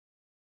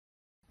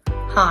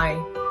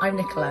Hi, I'm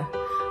Nicola,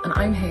 and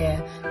I'm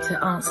here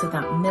to answer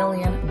that $1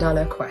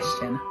 million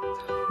question.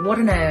 What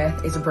on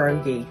earth is a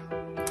broghie?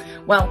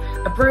 Well,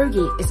 a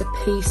broghie is a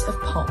piece of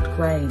popped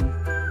grain.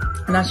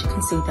 And as you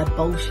can see, they're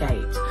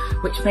bowl-shaped,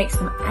 which makes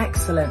them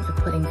excellent for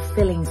putting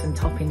fillings and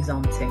toppings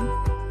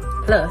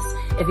onto. Plus,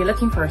 if you're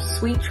looking for a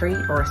sweet treat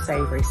or a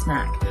savoury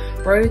snack,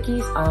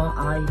 brogies are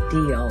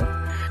ideal.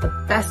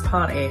 The best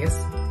part is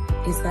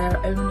there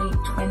are only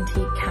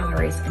 20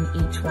 calories in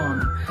each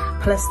one.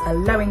 Plus, they're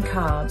low in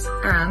carbs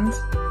and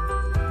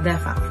they're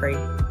fat-free.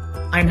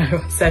 I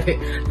know I said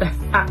it, they're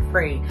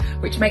fat-free,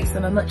 which makes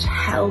them a much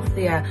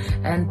healthier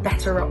and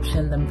better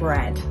option than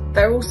bread.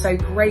 They're also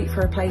great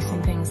for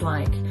replacing things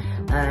like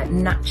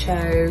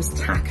nachos,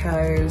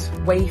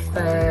 tacos,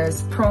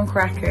 wafers, prawn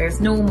crackers,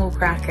 normal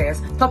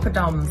crackers,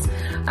 poppadoms,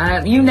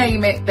 you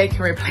name it, they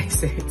can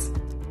replace it.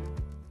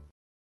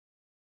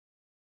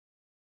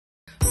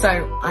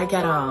 So I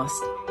get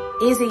asked,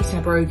 is eating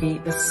a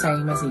broghie the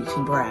same as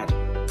eating bread?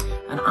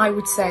 And I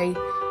would say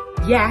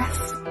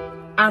yes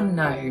and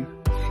no.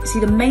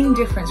 See, the main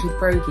difference with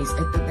brogies is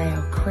that they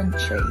are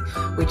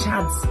crunchy, which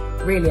adds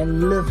really a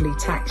lovely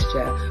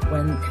texture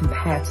when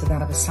compared to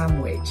that of a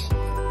sandwich.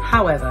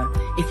 However,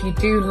 if you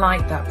do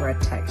like that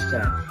bread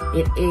texture,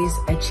 it is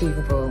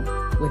achievable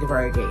with a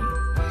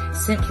broghie,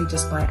 simply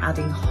just by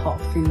adding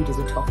hot food as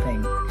a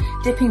topping.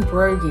 Dipping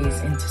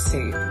brogies into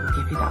soup will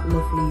give you that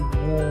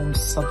lovely, warm,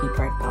 soggy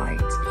bread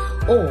bite.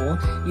 Or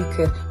you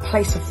could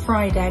place a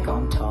fried egg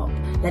on top,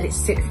 let it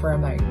sit for a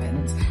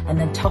moment, and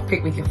then top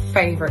it with your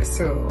favourite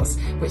sauce,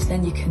 which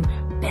then you can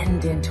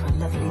bend into a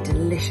lovely,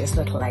 delicious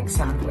little egg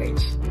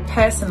sandwich.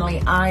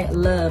 Personally, I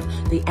love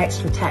the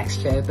extra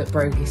texture that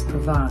brogies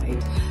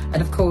provide.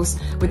 And of course,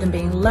 with them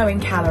being low in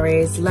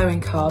calories, low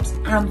in carbs,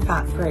 and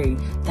fat-free,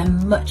 they're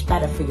much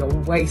better for your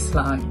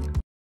waistline.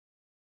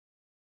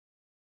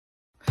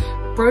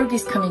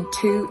 Brogies come in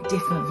two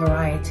different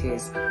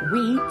varieties,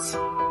 wheat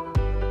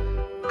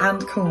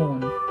and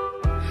corn.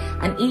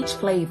 And each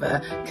flavour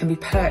can be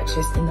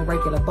purchased in the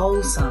regular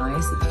bowl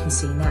size that you can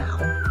see now,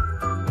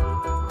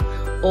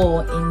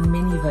 or in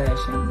mini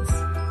versions.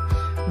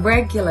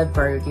 Regular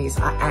brogies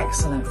are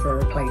excellent for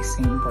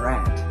replacing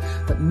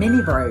bread, but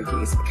mini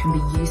brogies can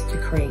be used to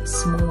create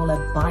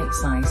smaller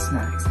bite-sized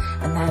snacks,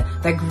 and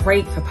they're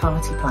great for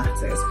party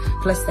platters.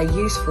 Plus they're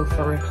useful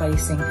for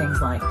replacing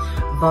things like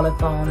vol au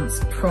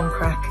vents, prawn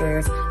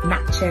crackers,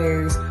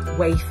 nachos,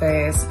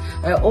 wafers,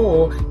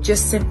 or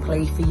just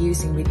simply for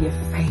using with your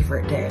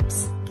favourite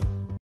dips.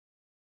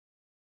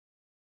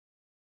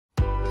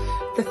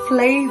 The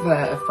flavour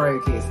of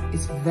brogies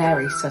is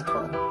very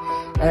subtle.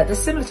 They're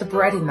similar to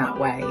bread in that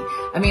way.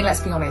 I mean,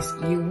 let's be honest,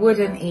 you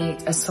wouldn't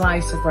eat a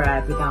slice of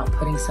bread without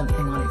putting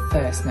something on it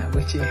first now,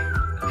 would you?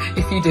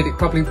 If you did, it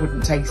probably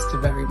wouldn't taste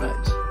very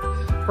much.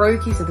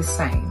 Brogies are the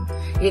same.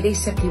 It is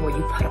simply what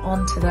you put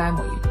onto them,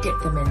 what you dip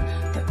them in,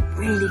 that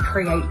really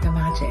create the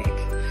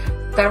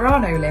magic. There are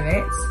no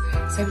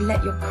limits, so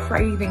let your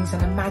cravings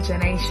and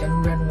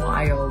imagination run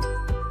wild.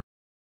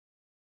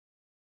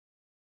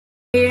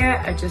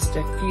 Here are just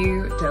a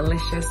few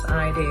delicious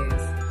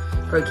ideas.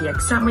 Broghie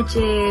egg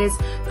sandwiches,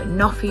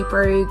 banoffee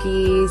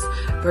brogies,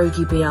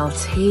 broghie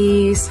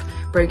BLTs,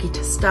 broghie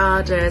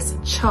tostadas,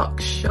 choc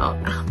shot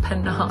and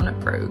banana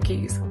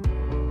brogies.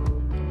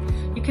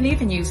 You can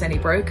even use any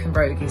broken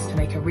brogies to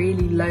make a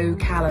really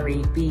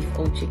low-calorie beef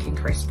or chicken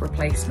crisp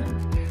replacement.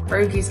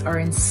 Brogies are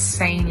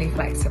insanely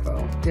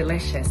flexible,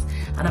 delicious,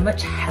 and a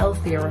much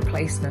healthier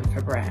replacement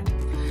for bread.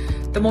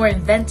 The more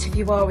inventive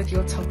you are with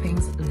your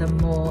toppings, the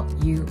more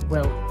you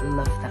will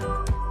love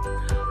them.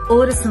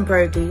 Order some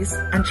brogies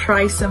and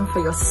try some for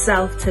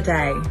yourself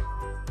today.